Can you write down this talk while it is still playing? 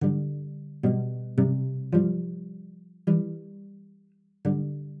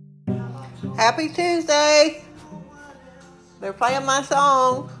Happy Tuesday. They're playing my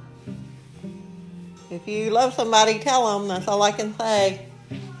song. If you love somebody, tell them. That's all I can say.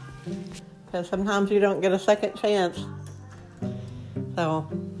 Because sometimes you don't get a second chance. So,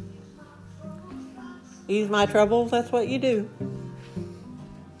 ease my troubles, that's what you do.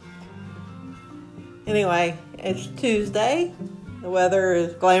 Anyway, it's Tuesday. The weather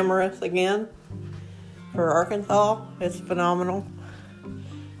is glamorous again for Arkansas. It's phenomenal.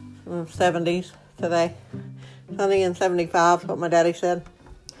 70s today. Sunny and 75 is what my daddy said.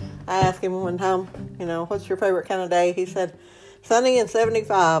 I asked him one time, what's your favorite kind of day? He said, sunny and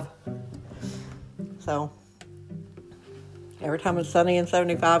 75. So, every time it's sunny and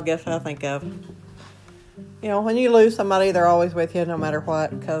 75, guess what I think of? When you lose somebody, they're always with you no matter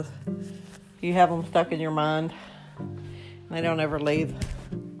what, because you have them stuck in your mind. And they don't ever leave.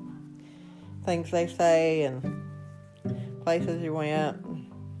 Things they say and places you went, and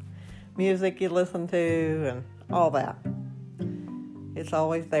music you listen to, and all that. It's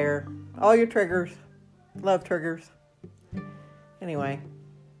always there. All your triggers. Love triggers. Anyway.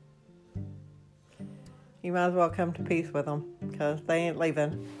 You might as well come to peace with them, because they ain't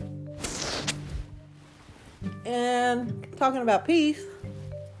leaving. And talking about peace,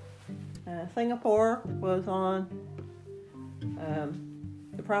 Singapore was on.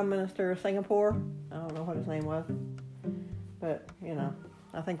 The Prime Minister of Singapore, I don't know what his name was, but,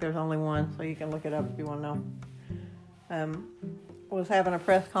 I think there's only one, so you can look it up if you want to know. Was having a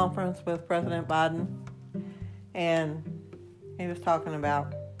press conference with President Biden, and he was talking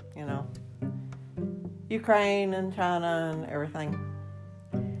about, Ukraine and China and everything.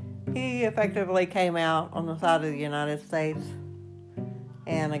 He effectively came out on the side of the United States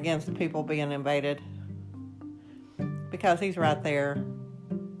and against the people being invaded, because he's right there,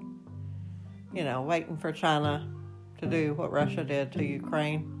 waiting for China to do what Russia did to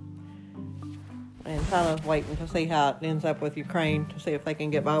Ukraine. And China's waiting to see how it ends up with Ukraine, to see if they can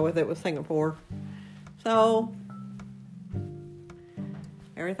get by with it with Singapore. So,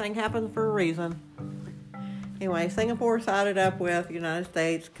 everything happens for a reason. Anyway, Singapore sided up with the United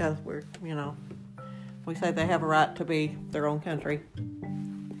States because we say they have a right to be their own country.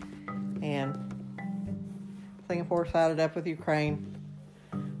 And Singapore sided up with Ukraine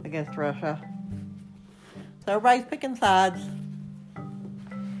against Russia. So everybody's picking sides.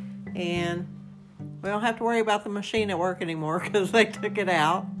 And we don't have to worry about the machine at work anymore because they took it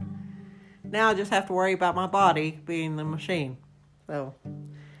out. Now I just have to worry about my body being the machine. So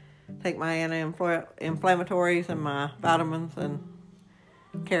take my anti-inflammatories and my vitamins and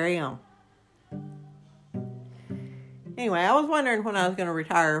carry on. Anyway, I was wondering when I was going to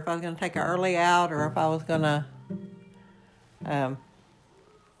retire, if I was going to take an early out or if I was going to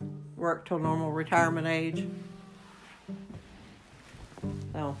work till normal retirement age.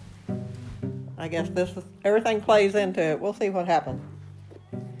 So, I guess everything plays into it. We'll see what happens.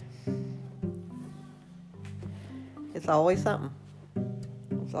 It's always something.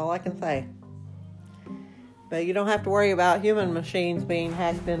 That's all I can say. But you don't have to worry about human machines being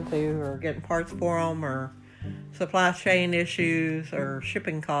hacked into or getting parts for them or supply chain issues or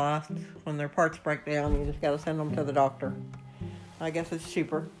shipping costs. When their parts break down, you just got to send them to the doctor. I guess it's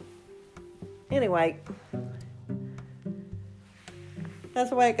cheaper. Anyway, that's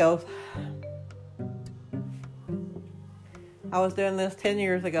the way it goes. I was doing this 10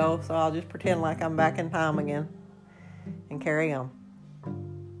 years ago, so I'll just pretend like I'm back in time again and carry on.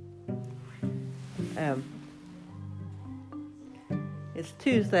 It's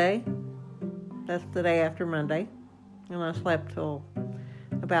Tuesday. That's the day after Monday. And I slept till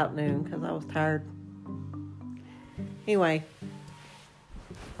about noon because I was tired. Anyway.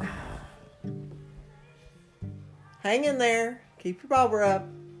 Hang in there. Keep your bobber up.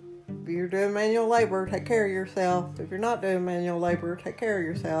 If you're doing manual labor, take care of yourself. If you're not doing manual labor, take care of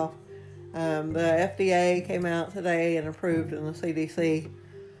yourself. The FDA came out today and approved, and the CDC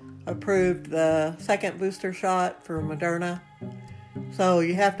approved the second booster shot for Moderna. So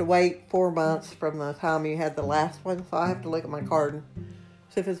you have to wait 4 months from the time you had the last one. So I have to look at my card and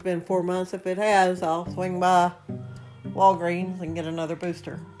see if it's been 4 months. If it has, I'll swing by Walgreens and get another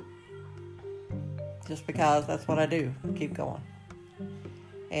booster. Just because that's what I do. Keep going.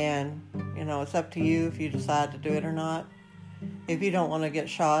 And, it's up to you if you decide to do it or not. If you don't want to get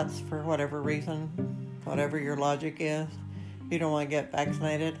shots for whatever reason, whatever your logic is, if you don't want to get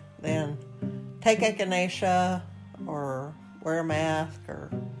vaccinated, then take echinacea or wear a mask,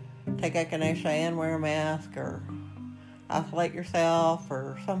 or take echinacea and wear a mask, or isolate yourself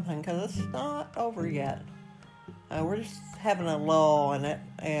or something, because it's not over yet. We're just having a lull in it,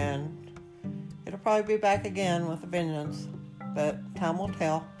 and it'll probably be back again with a vengeance, but time will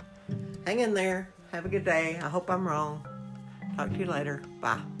tell. hang in there. Have a good day. I hope I'm wrong. Talk to you later.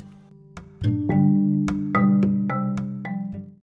 Bye.